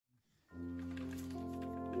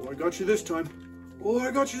I got you this time. Oh,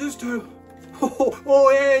 I got you this time. Oh,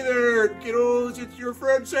 hey there, kiddos. It's your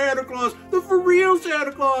friend Santa Claus, the for real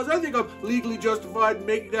Santa Claus. I think I'm legally justified in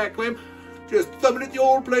making that claim. Just thumbing at the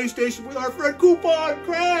old PlayStation with our friend Coupon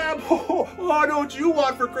Crab. Oh, don't you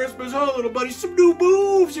want for Christmas, huh, little buddy? Some new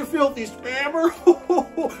moves, you filthy spammer.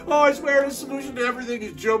 Oh, I swear the solution to everything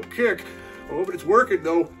is jump kick. Oh, but it's working,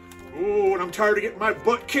 though. Oh, and I'm tired of getting my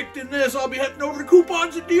butt kicked in this. I'll be heading over to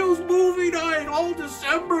Coupons and Deals movie night. All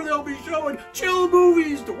December, they'll be showing chill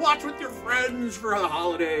movies to watch with your friends for the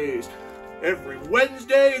holidays. Every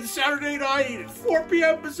Wednesday and Saturday night at 4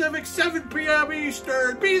 p.m. Pacific, 7 p.m.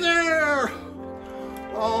 Eastern. Be there!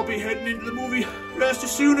 I'll be heading into the movie just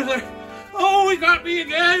as soon as I... Oh, he got me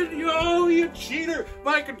again! Oh, you cheater!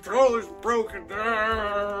 My controller's broken.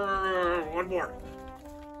 One more.